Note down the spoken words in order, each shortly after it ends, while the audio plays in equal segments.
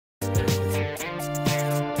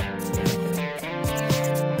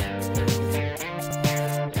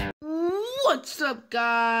What's up,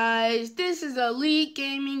 guys? This is Elite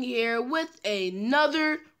Gaming here with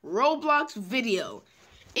another Roblox video.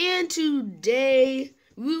 And today,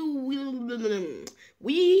 man,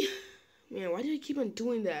 why do I keep on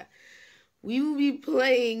doing that? We will be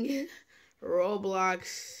playing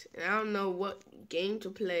Roblox, and I don't know what game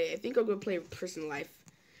to play. I think I'm going to play Prison Life.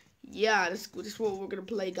 Yeah, this is what we're going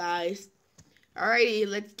to play, guys. Alrighty,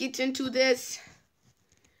 let's get into this.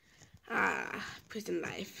 Prison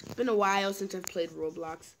Life. It's been a while since I've played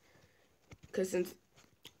Roblox. Since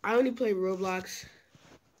I only play Roblox,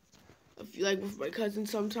 with my cousin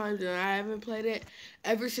sometimes, and I haven't played it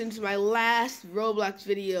ever since my last Roblox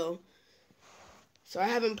video. So I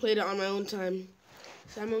haven't played it on my own time.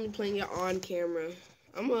 So I'm only playing it on camera.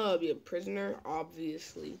 I'm gonna be a prisoner,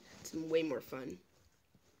 obviously. It's way more fun.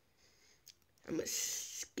 I'm gonna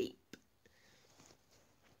escape.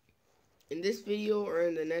 In this video or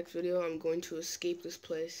in the next video, I'm going to escape this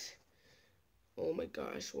place. Oh my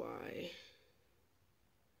gosh, why?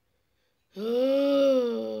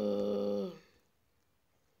 Oh,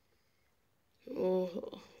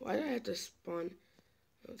 why do I have to spawn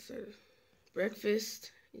outside?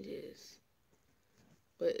 Breakfast, it is.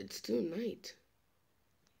 But it's still night.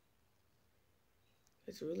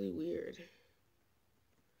 It's really weird.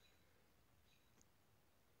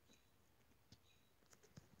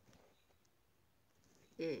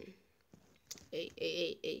 Hey.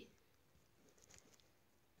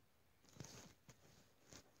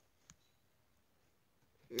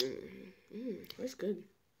 That's good.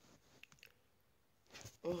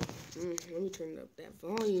 Oh, let me turn up that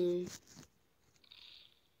volume.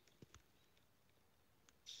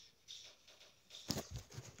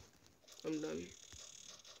 I'm done.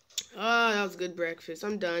 That was good breakfast.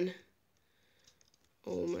 I'm done.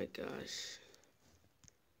 Oh my gosh.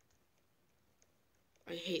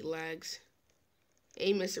 I hate lags.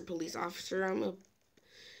 Hey, Mr. Police Officer, I'm not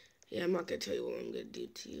gonna tell you what I'm gonna do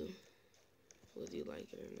to you, whether you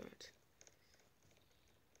like it or not.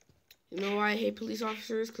 You know why I hate police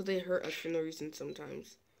officers? Because they hurt us for no reason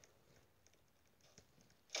sometimes.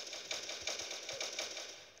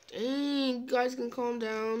 Dang, you guys can calm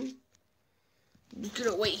down. I'm just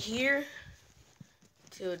gonna wait here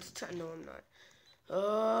till it's time. No, I'm not.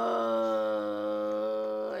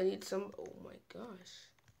 I need some. Oh my gosh.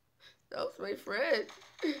 That was my friend.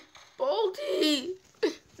 Baldy!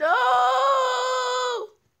 No!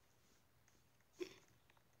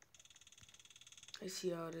 I see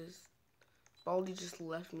how it is. Baldy just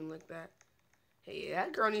left me like that. Hey,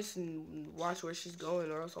 that girl needs to watch where she's going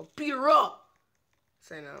or else I'll beat her up!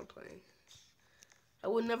 Say now I'm playing. I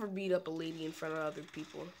would never beat up a lady in front of other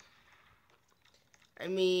people. I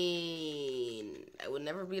mean, I would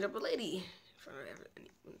never beat up a lady in front of anyone.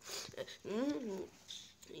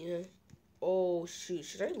 Yeah. Oh, shoot.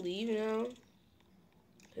 Should I leave now?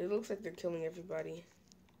 It looks like they're killing everybody.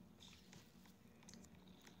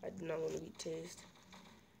 I do not want to be tased.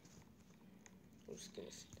 I'm just gonna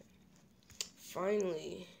sit down.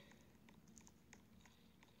 Finally.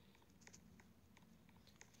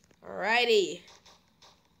 Alrighty.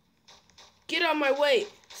 Get out of my way.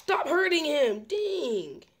 Stop hurting him.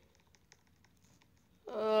 Dang.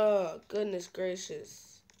 Oh, goodness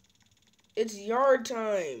gracious. It's yard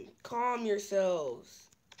time. Calm yourselves.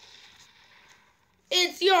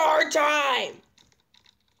 It's yard time.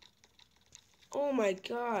 Oh my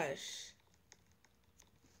gosh.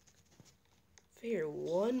 If I hear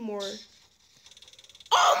one more.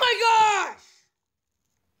 Oh my gosh!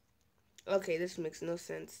 Okay, this makes no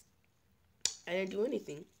sense. I didn't do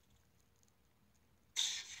anything.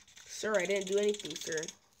 Sir, I didn't do anything, sir.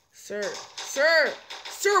 Sir,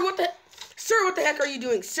 what the heck are you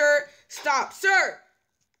doing? Sir, stop, sir!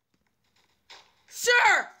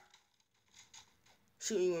 Sir!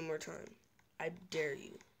 Shoot me one more time. I dare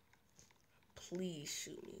you. Please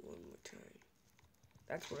shoot me one more time.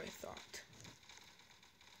 That's what I thought.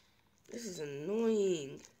 This is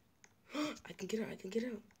annoying. I can get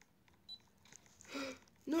out.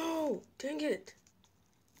 No! Dang it!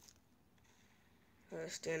 I'm gonna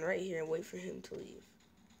stand right here and wait for him to leave.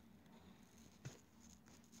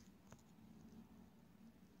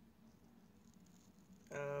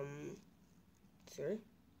 Sir?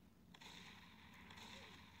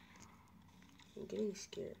 I'm getting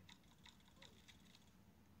scared.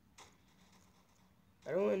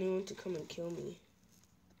 I don't want anyone to come and kill me.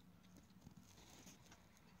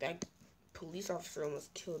 That police officer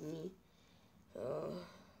almost killed me.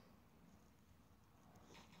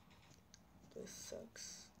 This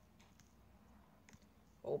sucks.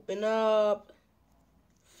 Open up.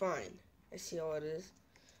 Fine. I see how it is.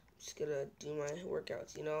 I'm just gonna do my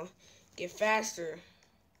workouts, you know? Get faster.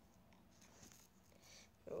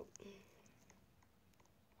 Oh.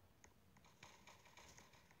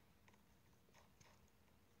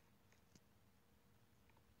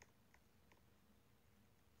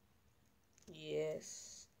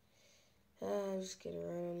 Yes. I'm just getting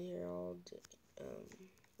around here all day.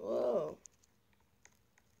 Whoa.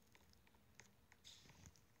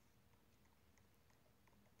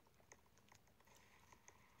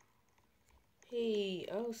 Hey,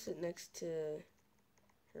 I'll sit next to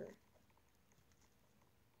her.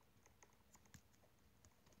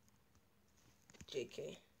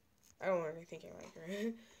 JK. I don't really think I like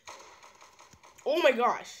her. Oh my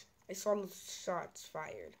gosh. I saw the shots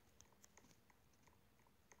fired.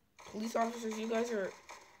 Police officers, you guys are...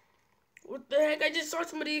 What the heck? I just saw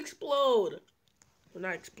somebody explode. Well,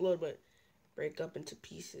 not explode, but break up into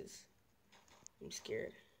pieces. I'm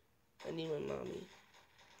scared. I need my mommy.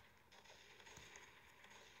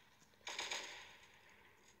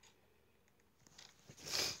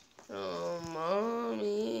 Oh,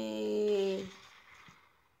 mommy.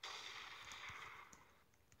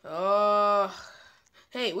 Oh.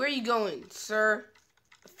 Hey, where are you going, sir?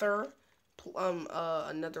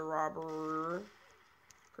 Another robber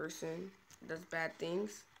person does bad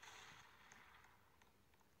things.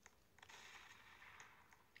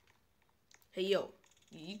 Hey, yo.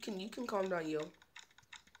 You can calm down, yo.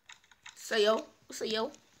 Say yo. Say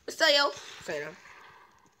yo. Say yo. Say no.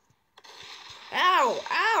 Ow!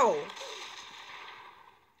 Ow!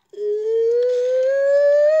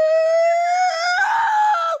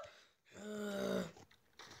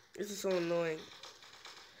 This is so annoying.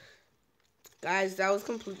 Guys, that was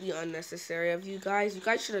completely unnecessary of you guys. You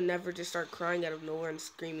guys should have never just start crying out of nowhere and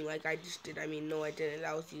screaming like I just did. I mean, no, I didn't.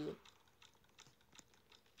 That was you.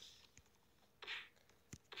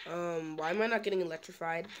 Why am I not getting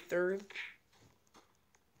electrified? Third.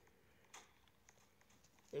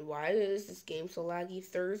 And why is this game so laggy?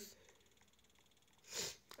 Third.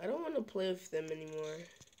 I don't want to play with them anymore.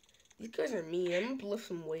 These guys are mean. I'm gonna lift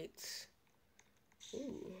some weights.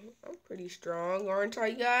 Ooh, I'm pretty strong, aren't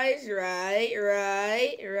I, guys? Right.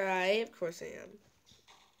 Of course I am.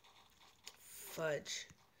 Fudge.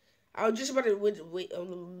 I was just about to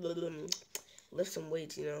lift some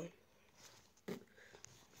weights, you know.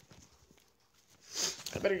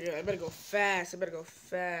 I better go fast.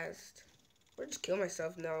 Or just kill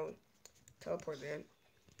myself now. Teleport then.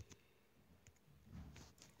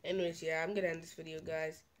 Anyways, yeah, I'm gonna end this video,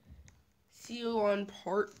 guys. See you on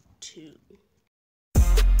part 2.